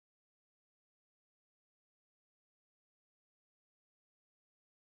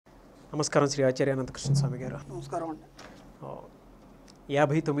నమస్కారం శ్రీ ఆచార్య అనంతకృష్ణ స్వామి గారు. నమస్కారం అండి.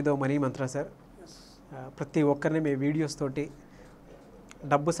 59వ మనీ మంత్ర సార్. ప్రతి ఒక్కరిని మీ వీడియోస్ తోటి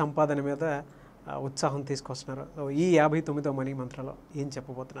డబ్బు సంపాదన మీద ఉత్సాహం తీసుకొస్తున్నారు. ఈ 59వ మనీ మంత్రలో ఏం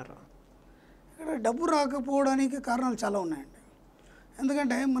చెప్పబోతున్నారు? ఇక్కడ డబ్బు రాకపోవడానికి కారణాలు చాలా ఉన్నాయండి.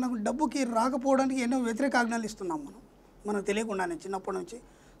 ఎందుకంటే మనకు డబ్బుకి రాకపోవడానికి ఎన్నో వ్యతిరేక ఆజ్ఞలు ఇస్తున్నాం మనకు తెలియకుండానే. చిన్నప్పటి నుంచి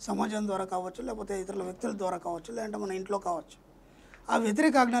సమాజం ద్వారా కావచ్చు, లేకపోతే ఇతరుల వ్యక్తుల ద్వారా కావచ్చు, లేదంటే మన ఇంట్లో కావచ్చు. ఆ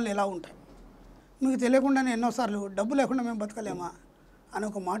వ్యతిరేక ఆజ్ఞలు ఎలా ఉంటాయి మీకు తెలియకుండానే ఎన్నోసార్లు డబ్బు లేకుండా మేము బతకలేమా అని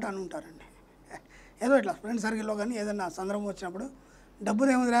ఒక మాట అని ఉంటారండి. ఏదో ఇట్లా ఫ్రెండ్ సర్కిల్లో కానీ ఏదైనా సందర్భం వచ్చినప్పుడు డబ్బులు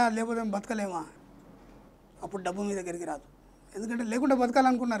ఏముందిరా లేకపోతే మేము బతకలేమా, అప్పుడు డబ్బు మీ దగ్గరికి రాదు. ఎందుకంటే లేకుండా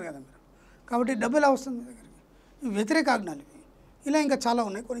బతకాలనుకున్నారు కదా మీరు. కాబట్టి డబ్బు ఎలా వస్తుంది మీ దగ్గరికి? ఇవి వ్యతిరేక ఆజ్ఞలు. ఇలా ఇంకా చాలా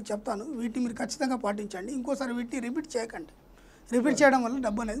ఉన్నాయి, కొన్ని చెప్తాను. వీటిని మీరు ఖచ్చితంగా పాటించండి. ఇంకోసారి వీటిని రిపీట్ చేయకండి. రిపీట్ చేయడం వల్ల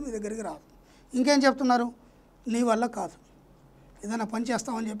డబ్బు అనేది మీ దగ్గరికి రాదు. ఇంకేం చెప్తున్నారు? నీ వల్ల కాదు. ఏదైనా పని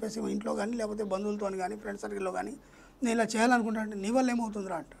చేస్తామని చెప్పేసి ఇంట్లో కానీ లేకపోతే బంధువులతో కానీ ఫ్రెండ్ సర్కిల్లో కానీ నేను ఇలా చేయాలనుకుంటానంటే నీ వల్ల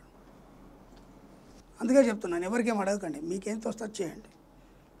ఏమవుతుందిరా అంటాడు. అందుకే చెప్తున్నాను, ఎవరికేం అడగకండి, మీకేం తోస్తే చేయండి.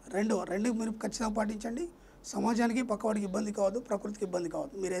 రెండు మీరు ఖచ్చితంగా పాటించండి. సమాజానికి పక్కవాడికి ఇబ్బంది కావద్దు, ప్రకృతికి ఇబ్బంది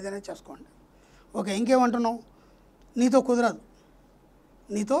కావద్దు. మీరు ఏదైనా చేసుకోండి. ఓకే, ఇంకేమంటున్నావు? నీతో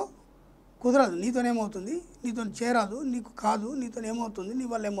కుదరదు, నీతోనేమవుతుంది, నీతో చేరాదు, నీకు కాదు, నీతో ఏమవుతుంది, నీ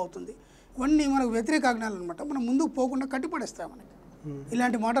వల్ల ఏమవుతుంది, ఇవన్నీ మనకు వ్యతిరేక ఆజ్ఞలు అనమాట. మనం ముందుకు పోకుండా కట్టిపడేస్తాయి మనకి.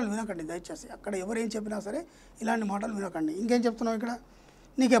 ఇలాంటి మాటలు వినకండి దయచేసి. అక్కడ ఎవరు ఏం చెప్పినా సరే ఇలాంటి మాటలు వినకండి. ఇంకేం చెప్తున్నావు ఇక్కడ?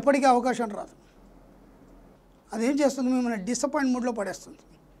 నీకు ఎప్పటికీ అవకాశం రాదు. అదేం చేస్తుంది? మిమ్మల్ని డిసప్పాయింట్ మూడ్లో పడేస్తుంది.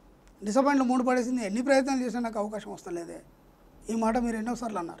 డిసప్పాయింట్లో మూడు పడేసింది. ఎన్ని ప్రయత్నాలు చేసినా నాకు అవకాశం వస్తలేదే. ఈ మాట మీరు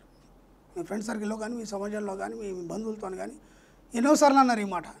ఎన్నోసార్లు అన్నారు. మీ ఫ్రెండ్ సర్కిల్లో కానీ, మీ సమాజంలో కానీ, మీ బంధువులతో కానీ ఎన్నోసార్లు అన్నారు ఈ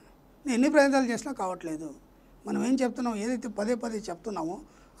మాట. నేను ఎన్ని ప్రయత్నాలు చేసినా కావట్లేదు. మనం ఏం చెప్తున్నాం, ఏదైతే పదే చెప్తున్నామో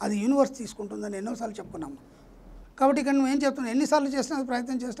అది యూనివర్స్ తీసుకుంటుందని ఎన్నోసార్లు చెప్పుకున్నాము. కాబట్టి ఇక్కడ నువ్వు ఏం చెప్తున్నావు? ఎన్నిసార్లు చేసినా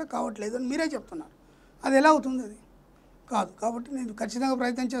ప్రయత్నం చేసినా కావట్లేదు అని మీరే చెప్తున్నారు. అది ఎలా అవుతుంది? అది కాదు. కాబట్టి నేను ఖచ్చితంగా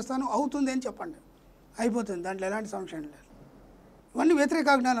ప్రయత్నం చేస్తాను, అవుతుంది అని చెప్పండి, అయిపోతుంది. దాంట్లో ఎలాంటి సంశయం లేదు. ఇవన్నీ వ్యతిరేక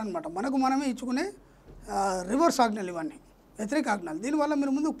ఆజ్ఞలు అనమాట. మనకు మనమే ఇచ్చుకునే రివర్స్ ఆజ్ఞలు ఇవన్నీ వ్యతిరేక ఆజ్ఞలు. దీనివల్ల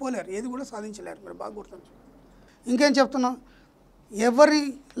మీరు ముందుకు పోలేరు, ఏది కూడా సాధించలేరు. మీరు బాగా గుర్తుంచు. ఇంకేం చెప్తున్నావు? ఎవరి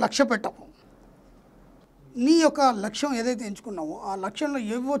లక్ష్య పెట్టకు. నీ యొక్క లక్ష్యం ఏదైతే ఎంచుకున్నావో ఆ లక్ష్యంలో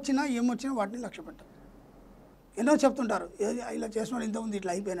ఏమొచ్చినా వాటిని లక్ష్య పెట్టు. ఎన్నో చెప్తుంటారు, ఇలా చేసినాడు ఇంతకుముందు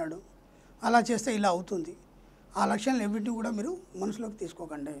ఇట్లా అయిపోయినాడు, అలా చేస్తే ఇలా అవుతుంది. ఆ లక్ష్యాలను ఎవరిని కూడా మీరు మనసులోకి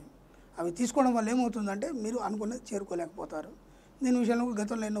తీసుకోకండి. అవి తీసుకోవడం వల్ల ఏమవుతుందంటే మీరు అనుకున్నది చేరుకోలేకపోతారు. దీని విషయంలో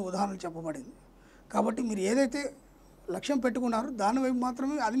గతంలో ఎన్నో ఉదాహరణలు చెప్పబడింది. కాబట్టి మీరు ఏదైతే లక్ష్యం పెట్టుకున్నారో దాని వైపు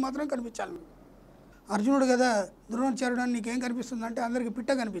మాత్రమే కనిపించాలి మీకు. అర్జునుడు కదా ద్రోణాచార్యుడు నీకేం కనిపిస్తుందంటే అందరికీ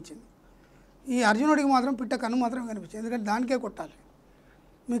పిట్ట కనిపించింది. ఈ అర్జునుడికి మాత్రం పిట్ట కన్ను మాత్రమే కనిపించింది. ఎందుకంటే దానికే కొట్టాలి.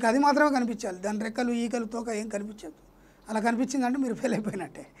 మీకు అది మాత్రమే కనిపించాలి. దాని రెక్కలు ఈకలు తోక ఏం కనిపించదు. అలా కనిపించిందంటే మీరు ఫెయిల్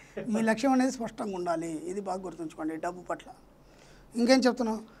అయిపోయినట్టే. మీ లక్ష్యం అనేది స్పష్టంగా ఉండాలి. ఇది బాగా గుర్తుంచుకోండి డబ్బు పట్ల. ఇంకేం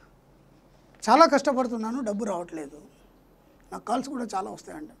చెప్తున్నావు? చాలా కష్టపడుతున్నాను, డబ్బు రావట్లేదు. నాకు కాల్స్ కూడా చాలా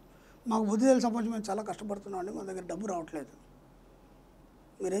వస్తాయండి. మాకు బుద్ధి తెలిసి సంపాదించి మేము చాలా కష్టపడుతున్నాం అండి, మా దగ్గర డబ్బు రావట్లేదు.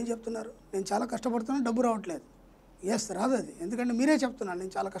 మీరేం చెప్తున్నారు? నేను చాలా కష్టపడుతున్నాను, డబ్బు రావట్లేదు. ఎస్, రాదు అది. ఎందుకంటే మీరే చెప్తున్నారు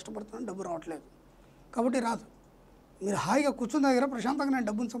నేను చాలా కష్టపడుతున్నాను, డబ్బు రావట్లేదు. కాబట్టి రాదు. మీరు హాయిగా కూర్చున్న దగ్గర ప్రశాంతంగా నేను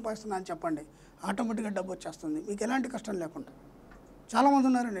డబ్బును సంపాదిస్తున్నాను అని చెప్పండి, ఆటోమేటిక్గా డబ్బు వచ్చేస్తుంది మీకు ఎలాంటి కష్టం లేకుండా. చాలామంది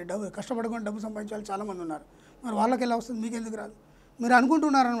ఉన్నారండి కష్టపడుకొని డబ్బు సంపాదించే వాళ్ళు చాలామంది ఉన్నారు. మరి వాళ్ళకి ఎలా వస్తుంది, మీకు ఎందుకు రాదు? మీరు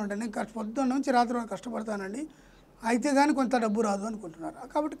అనుకుంటున్నారనమాట, నేను పొద్దున్న నుంచి రాత్రి వరకు కష్టపడతానండి, అయితే కానీ కొంత డబ్బు రాదు అనుకుంటున్నారు.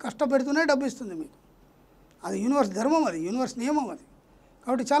 కాబట్టి కష్టపెడుతూనే డబ్బు ఇస్తుంది మీకు. అది యూనివర్స్ ధర్మం, అది యూనివర్స్ నియమం అది.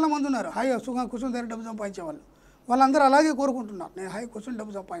 కాబట్టి చాలామంది ఉన్నారు హాయిగా సుఖంగా కూర్చుని దగ్గర డబ్బు సంపాదించే వాళ్ళు. వాళ్ళందరూ అలాగే కోరుకుంటున్నారు, నేను హాయిగా కూర్చొని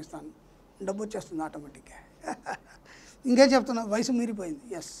డబ్బు సంపాదిస్తాను, డబ్బు వచ్చేస్తుంది ఆటోమేటిక్గా. ఇంకేం చెప్తున్నా? వయసు మీరిపోయింది.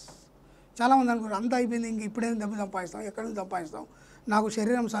 ఎస్, చాలామంది అనుకుంటారు అంతా అయిపోయింది, ఇంక ఇప్పుడేం డబ్బు సంపాదిస్తాం, ఎక్కడి నుంచి సంపాదిస్తాం, నాకు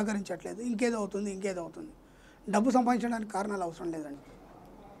శరీరం సహకరించట్లేదు, ఇంకేదో అవుతుంది. డబ్బు సంపాదించడానికి కారణాలు అవసరం లేదండి.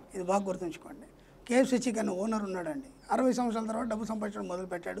 ఇది బాగా గుర్తుంచుకోండి. కేఎఫ్సీ చికెన్ ఓనర్ ఉన్నాడండి, 60 సంవత్సరాల తర్వాత డబ్బు సంపాదించడం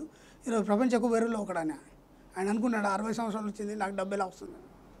మొదలుపెట్టాడు. ఈరోజు ప్రపంచ కుబేరులో ఒకడని ఆయన అనుకున్నాడు, 60 సంవత్సరాలు వచ్చింది నాకు డబ్బు ఎలా వస్తుంది.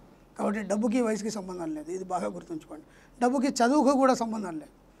 కాబట్టి డబ్బుకి వయసుకి సంబంధం లేదు. ఇది బాగా గుర్తుంచుకోండి. డబ్బుకి చదువుకు కూడా సంబంధం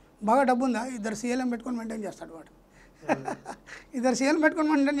లేదు. బాగా డబ్బు ఉందా, ఇద్దరు సీఎల్ఎం పెట్టుకొని మెయింటైన్ చేస్తాడు వాడు. ఇద్దరు సీఎల్ఎం పెట్టుకొని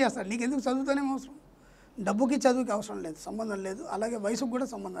మెయింటైన్ చేస్తాడు. నీకు ఎందుకు చదువుతూనే అవసరం? డబ్బుకి చదువుకి అవసరం లేదు, సంబంధం లేదు. అలాగే వయసుకు కూడా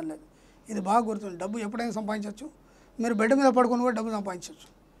సంబంధం లేదు. ఇది బాగా గుర్తుంది. డబ్బు ఎప్పుడైనా సంపాదించవచ్చు. మీరు బెడ్ మీద పడుకొని కూడా డబ్బు సంపాదించవచ్చు.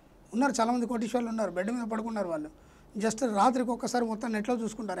 ఉన్నారు చాలామంది కోటీశ్వర్లు ఉన్నారు, బెడ్ మీద పడుకున్నారు. వాళ్ళు జస్ట్ రాత్రికి ఒక్కసారి మొత్తం నెట్లో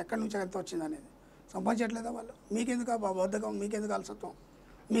చూసుకుంటారు ఎక్కడి నుంచి ఎంత వచ్చింది అనేది. సంపాదించట్లేదా వాళ్ళు? మీకెందుకు ఆ బద్ధకం, మీకెందుకు అలసత్వం,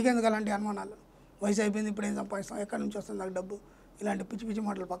 మీకెందుకు అలాంటి అనుమానాలు? వయసు అయిపోయింది, ఇప్పుడు ఏం సంపాదిస్తాం, ఎక్కడి నుంచి వస్తుంది నాకు డబ్బు, ఇలాంటి పిచ్చి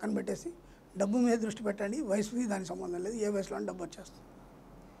మాటలు పక్కన పెట్టేసి డబ్బు మీద దృష్టి పెట్టండి. వయసుకి దానికి సంబంధం లేదు, ఏ వయసులో డబ్బు వచ్చేస్తుంది.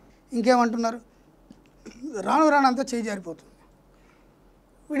 ఇంకేమంటున్నారు? రాను అంతా చేయి జారిపోతుంది.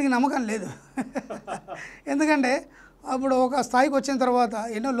 వీడికి నమ్మకం లేదు. ఎందుకంటే అప్పుడు ఒక స్థాయికి వచ్చిన తర్వాత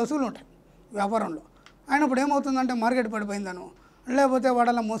ఎన్నో లొసుగులు ఉంటాయి వ్యాపారంలో. అయినప్పుడు ఏమవుతుందంటే మార్కెట్ పడిపోయిందను, లేకపోతే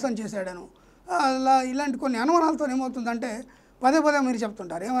వాడలా మోసం చేశాడను, అలా ఇలాంటి కొన్ని అనుమానాలతో ఏమవుతుందంటే పదే పదే మీరు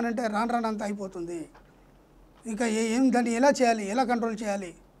చెప్తుంటారు ఏమనంటే రాను రాను అంతా అయిపోతుంది, ఇంకా ఏం దాన్ని ఎలా చేయాలి, ఎలా కంట్రోల్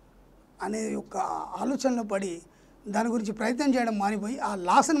చేయాలి అనే ఒక ఆలోచనలో పడి దాని గురించి ప్రయత్నం చేయడం మానిపోయి ఆ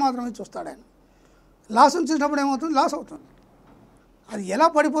లాస్ని మాత్రమే చూస్తాడు ఆయన. లాస్ని చూసినప్పుడు ఏమవుతుంది, లాస్ అవుతుంది. అది ఎలా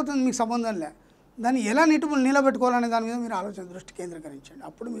పడిపోతుంది మీకు సంబంధం లే, దాన్ని ఎలా నిలబెట్టుకోవాలనే దాని మీద మీరు ఆలోచన దృష్టి కేంద్రీకరించండి.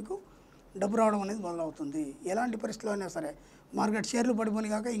 అప్పుడు మీకు డబ్బు రావడం అనేది మొదలవుతుంది. ఎలాంటి పరిస్థితుల్లో అయినా సరే మార్కెట్ షేర్లు పడిపోయి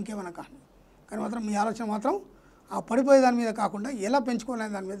కాక ఇంకేమైనా కానీ మాత్రం మీ ఆలోచన మాత్రం ఆ పడిపోయే దాని మీద కాకుండా ఎలా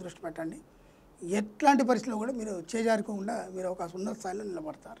పెంచుకోవాలనే దాని మీద దృష్టి పెట్టండి. ఎట్లాంటి పరిస్థితుల్లో కూడా మీరు చేజారుకోకుండా మీరు ఒక ఉన్నత స్థాయిలో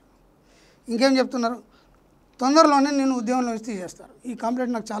నిలబడతారు. ఇంకేం చెప్తున్నారు, తొందరలోనే నేను ఉద్యోగంలో నుంచి తీసేస్తారు. ఈ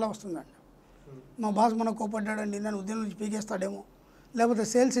కంప్లైంట్ నాకు చాలా వస్తుందండి. మా బాస్ మనకు కోపడ్డాడండి, నన్ను ఉద్యోగం నుంచి పీకేస్తాడేమో, లేకపోతే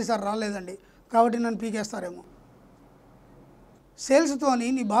సేల్స్ ఈసారి రాలేదండి కాబట్టి నన్ను పీకేస్తారేమో. సేల్స్తో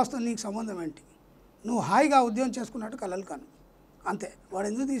నీ బాస్తో నీకు సంబంధం ఏంటి? నువ్వు హాయిగా ఉద్యోగం చేసుకున్నట్టు కలలు కాను, అంతే. వాడు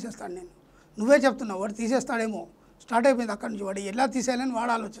ఎందుకు తీసేస్తాడు, నేను నువ్వే చెప్తున్నావు వాడు తీసేస్తాడేమో, స్టార్ట్ అయిపోయింది అక్కడి నుంచి. వాడు ఎలా తీసేయాలని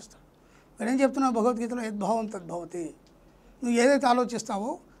వాడు ఆలోచిస్తాడు. వాడు ఏం చెప్తున్నావు భగవద్గీతలో, యద్భావం తద్భవతి. నువ్వు ఏదైతే ఆలోచిస్తావో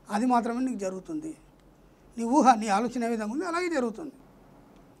అది మాత్రమే నీకు జరుగుతుంది. నీ ఊహ, నీ ఆలోచన ఏ విధంగా ఉంది అలాగే జరుగుతుంది.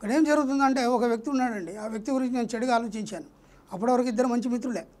 ఇక్కడ ఏం జరుగుతుందంటే ఒక వ్యక్తి ఉన్నాడండి, ఆ వ్యక్తి గురించి నేను చెడుగా ఆలోచించాను. అప్పటివరకు ఇద్దరు మంచి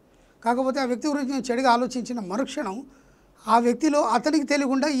మిత్రులే. కాకపోతే ఆ వ్యక్తి గురించి నేను చెడుగా ఆలోచించిన మరుక్షణం ఆ వ్యక్తిలో అతనికి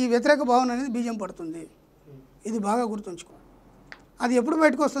తెలియకుండా ఈ వ్యతిరేక భావన అనేది బీజం పడుతుంది. ఇది బాగా గుర్తుంచుకో. అది ఎప్పుడు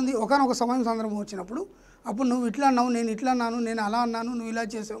బయటకు వస్తుంది, ఒకనొక సమయం సందర్భం వచ్చినప్పుడు అప్పుడు నువ్వు ఇట్లా అన్నావు, నేను ఇట్లా అన్నాను, నేను అలా అన్నాను, నువ్వు ఇలా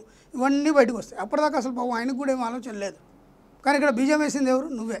చేసావు, ఇవన్నీ బయటకు వస్తాయి. అప్పటిదాకా అసలు పాపం ఆయనకు కూడా ఏం ఆలోచన లేదు. కానీ ఇక్కడ బీజం వేసింది ఎవరు?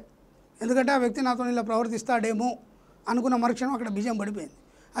 నువ్వే. ఎందుకంటే ఆ వ్యక్తి నాతో ఇలా ప్రవర్తిస్తాడేమో అనుకున్న మరుక్షణం అక్కడ బీజం పడిపోయింది.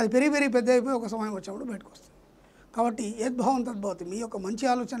 అది పెరిగి పెద్ద అయిపోయి ఒక సమయం వచ్చినప్పుడు బయటకు వస్తుంది. కాబట్టి యద్భావం తద్భవతి. మీ యొక్క మంచి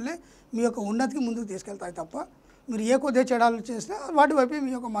ఆలోచనలే మీ యొక్క ఉన్నతికి ముందుకు తీసుకెళ్తాయి తప్ప మీరు ఏ కొద్దిగా చెడు ఆలోచన చేసినా వాటి వైపే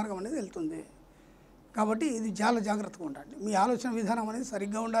మీ యొక్క మార్గం అనేది వెళ్తుంది. కాబట్టి ఇది చాలా జాగ్రత్తగా ఉండండి. మీ ఆలోచన విధానం అనేది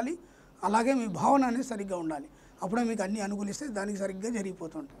సరిగ్గా ఉండాలి, అలాగే మీ భావన అనేది సరిగ్గా ఉండాలి. అప్పుడే మీకు అన్నీ అనుకూలిస్తే దానికి సరిగ్గా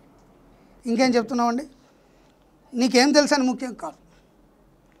జరిగిపోతుంటాయి. ఇంకేం చెప్తున్నామండి, నీకేం తెలుసని ముఖ్యం కాదు,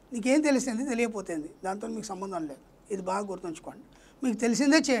 నీకేం తెలిసింది తెలియపోతుంది దాంతో మీకు సంబంధం లేదు. ఇది బాగా గుర్తుంచుకోండి. మీకు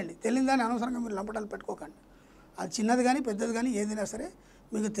తెలిసిందే చేయండి, తెలియదని అనవసరంగా మీరు లంపటాలు పెట్టుకోకండి. అది చిన్నది కానీ పెద్దది కానీ ఏదైనా సరే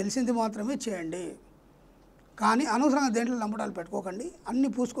మీకు తెలిసింది మాత్రమే చేయండి. కానీ అనవసరంగా దేంట్లో లంపటాలు పెట్టుకోకండి, అన్నీ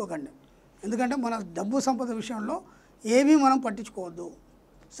పూసుకోకండి. ఎందుకంటే మన డబ్బు సంపద విషయంలో ఏమీ మనం పట్టించుకోవద్దు,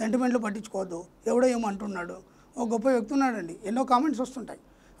 సెంటిమెంట్లు పట్టించుకోవద్దు. ఎవడో ఏమో అంటున్నాడు, ఒక గొప్ప వ్యక్తి ఉన్నాడండి, ఎన్నో కామెంట్స్ వస్తుంటాయి,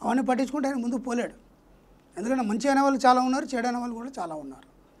 అవన్నీ పట్టించుకుంటే ఆయన ముందుకు పోలేడు. ఎందుకంటే మంచి అనే వాళ్ళు చాలా ఉన్నారు, చెడు అనే వాళ్ళు కూడా చాలా ఉన్నారు.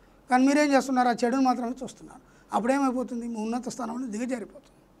 కానీ మీరేం చేస్తున్నారు, ఆ చెడుని మాత్రమే చూస్తున్నారు. అప్పుడేమైపోతుంది, మీ ఉన్నత స్థానంలో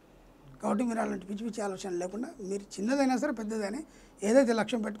దిగజారిపోతుంది. కాబట్టి మీరు అలాంటి పిచ్చి పిచ్చి ఆలోచన లేకుండా మీరు చిన్నదైనా సరే పెద్దదైనా ఏదైతే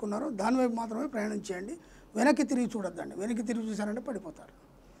లక్ష్యం పెట్టుకున్నారో దానివైపు మాత్రమే ప్రయాణం చేయండి. వెనక్కి తిరిగి చూడొద్దండి. వెనక్కి తిరిగి చూసారంటే పడిపోతారు.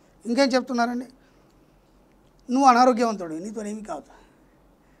 ఇంకేం చెప్తున్నారండి, నువ్వు అనారోగ్యవంతుడు, నీతో ఏమీ కాదు.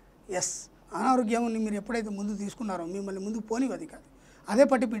 ఎస్, అనారోగ్యం మీరు ఎప్పుడైతే ముందు తీసుకున్నారో మిమ్మల్ని ముందుకు పోనివది కాదు, అదే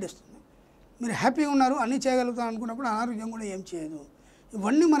పట్టి పీడిస్తుంది. మీరు హ్యాపీగా ఉన్నారు, అన్నీ చేయగలుగుతారు అనుకున్నప్పుడు అనారోగ్యం కూడా ఏం చేయదు.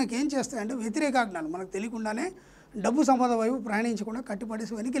 ఇవన్నీ మనకి ఏం చేస్తాయంటే వ్యతిరేకాజ్ఞాలు. మనకు తెలియకుండానే డబ్బు సంపద వైపు ప్రయాణించకుండా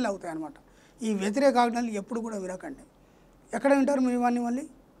కట్టిపడేసి వెనక్కి అవుతాయి అన్నమాట. ఈ వ్యతిరేకాజ్ఞలు ఎప్పుడు కూడా వినకండి. ఎక్కడ వింటారు మీరు ఇవన్నీ? మళ్ళీ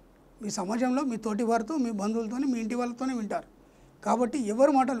మీ సమాజంలో మీ తోటి వారితో, మీ బంధువులతో, మీ ఇంటి వాళ్ళతోనే వింటారు. కాబట్టి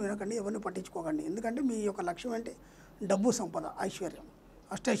ఎవరి మాటలు వినకండి, ఎవరిని పట్టించుకోకండి. ఎందుకంటే మీ యొక్క లక్ష్యం అంటే డబ్బు సంపద, ఐశ్వర్యం,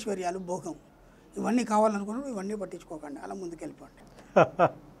 అష్టైశ్వర్యాలు, భోగం, ఇవన్నీ కావాలనుకున్నప్పుడు ఇవన్నీ పట్టించుకోకండి, అలా ముందుకు వెళ్ళిపోండి.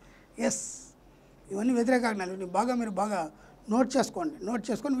 ఎస్, ఇవన్నీ వ్యతిరేకాజ్ఞలు. మీరు బాగా నోట్ చేసుకోండి. నోట్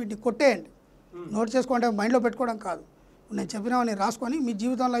చేసుకొని వీటిని కొట్టేయండి. నోట్ చేసుకుంటే మైండ్లో పెట్టుకోవడం కాదు, నేను చెప్పినవన్నీ రాసుకొని మీ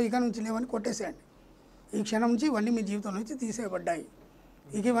జీవితంలో ఇక నుంచి లేవని కొట్టేసేయండి. ఈ క్షణం నుంచి ఇవన్నీ మీ జీవితం నుంచి తీసేయబడ్డాయి.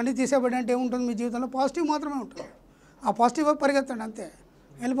 ఇక ఇవన్నీ తీసేయబడ్డాయి అంటే ఏముంటుంది, మీ జీవితంలో పాజిటివ్ మాత్రమే ఉంటుంది. ఆ పాజిటివ్ వైపు పరిగెత్తండి, అంతే.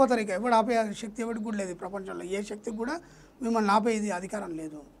 వెళ్ళిపోతారు. ఇక ఎవడు ఆపే శక్తి ఎవరికి కూడా లేదు. ప్రపంచంలో ఏ శక్తికి కూడా మిమ్మల్ని ఆపేది అధికారం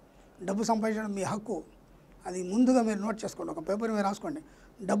లేదు. డబ్బు సంపాదించడం మీ హక్కు, అది ముందుగా మీరు నోట్ చేసుకోండి. ఒక పేపర్ మీద రాసుకోండి,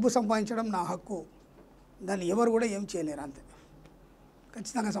 డబ్బు సంపాదించడం నా హక్కు, దాన్ని ఎవరు కూడా ఏం చేయలేరు, అంతే.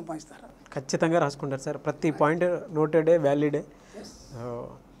 ఖచ్చితంగా సంపాదిస్తారు. ఖచ్చితంగా రాసుకుంటారు సార్. ప్రతి పాయింట్ నోటెడే, వ్యాలిడే,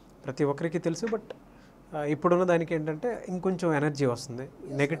 ప్రతి ఒక్కరికి తెలుసు. బట్ ఇప్పుడున్న దానికి ఏంటంటే ఇంకొంచెం ఎనర్జీ వస్తుంది.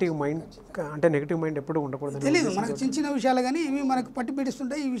 నెగిటివ్ మైండ్ అంటే నెగిటివ్ మైండ్ ఎప్పుడు ఉండకూడదు. తెలియదు మనకు చిన్న చిన్న విషయాలు, కానీ ఇవి మనకు పట్టి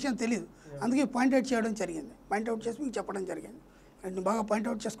పీడిస్తుంటాయి. ఈ విషయం తెలియదు, అందుకే పాయింట్అవుట్ చేయడం జరిగింది. పాయింట్అవుట్ చేసి మీకు చెప్పడం జరిగింది. వీటిని బాగా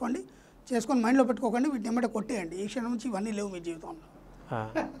పాయింట్అవుట్ చేసుకొని మైండ్లో పెట్టుకోకండి, వీటిని ఎమ్మటే కొట్టేయండి. ఈ క్షణం నుంచి ఇవన్నీ లేవు మీ జీవితంలో.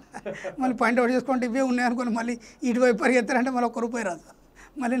 మళ్ళీ పాయింట్అవుట్ చేసుకుంటే ఇవే ఉన్నాయనుకోని మళ్ళీ ఇటువైపు పరిగెత్తారంటే మళ్ళీ 1 రూపాయి రాదు,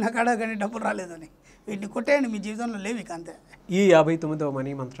 మళ్ళీ నాకు కాడ కానీ డబ్బులు రాలేదని. వీటిని కొట్టేయండి, మీ జీవితంలో లేవు ఇక, అంతే. ఈ 59వ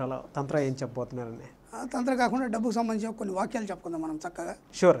మనీ మంత్రాల తంత్ర ఏం చెప్పబోతున్నారని తంత్ర కాకుండా డబ్బుకు సంబంధించిన కొన్ని వాక్యాలు చెప్పుకుందాం మనం చక్కగా.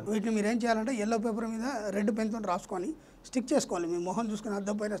 షూర్. వీటిని మీరు ఏం చేయాలంటే ఎల్లో పేపర్ మీద రెడ్ పెన్తో రాసుకొని స్టిక్ చేసుకోవాలి. మీ మొహం చూసుకొని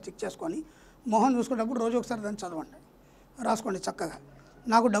అద్దం పైన స్టిక్ చేసుకొని మొహం చూసుకునేటప్పుడు రోజు ఒకసారి దాన్ని చదవండి, రాసుకోండి చక్కగా.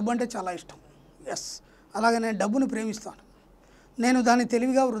 నాకు డబ్బు అంటే చాలా ఇష్టం. ఎస్. అలాగే నేను డబ్బును ప్రేమిస్తాను. నేను దాన్ని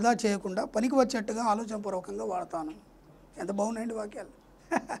తెలివిగా వృధా చేయకుండా పనికి వచ్చేట్టుగా ఆలోచనపూర్వకంగా వాడతాను. ఎంత బాగున్నాయండి వాక్యాలు.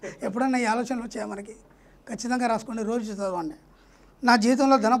 ఎప్పుడన్నా ఈ ఆలోచనలు వచ్చాయా మనకి? ఖచ్చితంగా రాసుకోండి, రోజు చదవండి. నా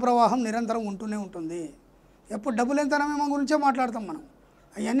జీవితంలో ధన ప్రవాహం నిరంతరం ఉంటూనే ఉంటుంది. ఎప్పుడు డబ్బు లేనితనమేమో గురించే మాట్లాడతాం మనం,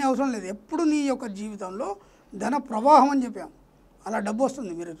 అవన్నీ అవసరం లేదు. ఎప్పుడు నీ యొక్క జీవితంలో ధన ప్రవాహం అని చెప్పాం, అలా డబ్బు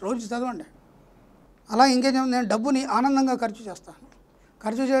వస్తుంది. మీరు రోజు చదవండి. అలా ఇంకేం నేను డబ్బుని ఆనందంగా ఖర్చు చేస్తాను.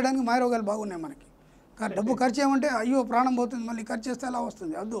 ఖర్చు చేయడానికి మాయరోగాలు బాగున్నాయి మనకి. డబ్బు ఖర్చు చేయమంటే అయ్యో ప్రాణం పోతుంది, మళ్ళీ ఖర్చు చేస్తే ఎలా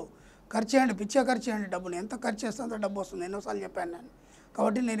వస్తుంది? వద్దు, ఖర్చు చేయండి, పిచ్చే ఖర్చు చేయండి. డబ్బుని ఎంత ఖర్చు చేస్తే అంత డబ్బు వస్తుంది. ఎన్నోసార్లు చెప్పాను నేను.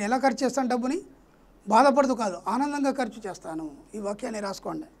 కాబట్టి నేను ఎలా ఖర్చు చేస్తాను డబ్బుని? బాధపడుతూ కాదు, ఆనందంగా ఖర్చు చేస్తాను. ఈ వాక్యాన్ని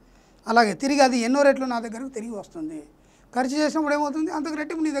రాసుకోండి. అలాగే తిరిగి అది ఎన్నో రెట్లు నా దగ్గరకు తిరిగి వస్తుంది. ఖర్చు చేసినప్పుడు ఏమవుతుంది? అంతకు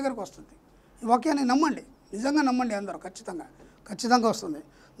రెట్టింపు నీ దగ్గరకు వస్తుంది. ఈ వాక్యాన్ని నమ్మండి, నిజంగా నమ్మండి అందరూ. ఖచ్చితంగా వస్తుంది.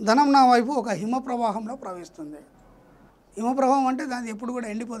 ధనం నా వైపు ఒక హిమ ప్రవాహంలో ప్రవహిస్తుంది. హిమ ప్రవాహం అంటే దాన్ని ఎప్పుడు కూడా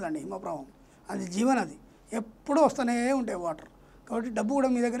ఎండిపోదండి. హిమ ప్రవాహం అది జీవనది, ఎప్పుడూ వస్తూనే ఉంటాయి వాటర్. కాబట్టి డబ్బు కూడా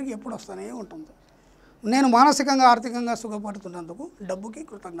మీ దగ్గరికి ఎప్పుడు వస్తూనే ఉంటుంది. నేను మానసికంగా ఆర్థికంగా సుఖపడుతున్నందుకు డబ్బుకి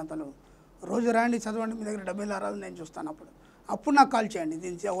కృతజ్ఞతలు. రోజు రాండి, చదవండి, మీ దగ్గర డబ్బులు రాదు నేను చూస్తాను. అప్పుడు నాకు కాల్ చేయండి.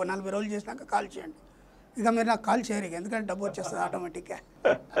 దీనికి ఒక 40 రోజులు చేసినాక కాల్ చేయండి. ఇక మీరు నాకు కాల్ చేయరు, ఎందుకంటే డబ్బు వచ్చేస్తుంది ఆటోమేటిక్గా.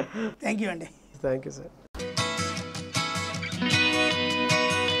 థ్యాంక్ యూ అండి. Thank you sir.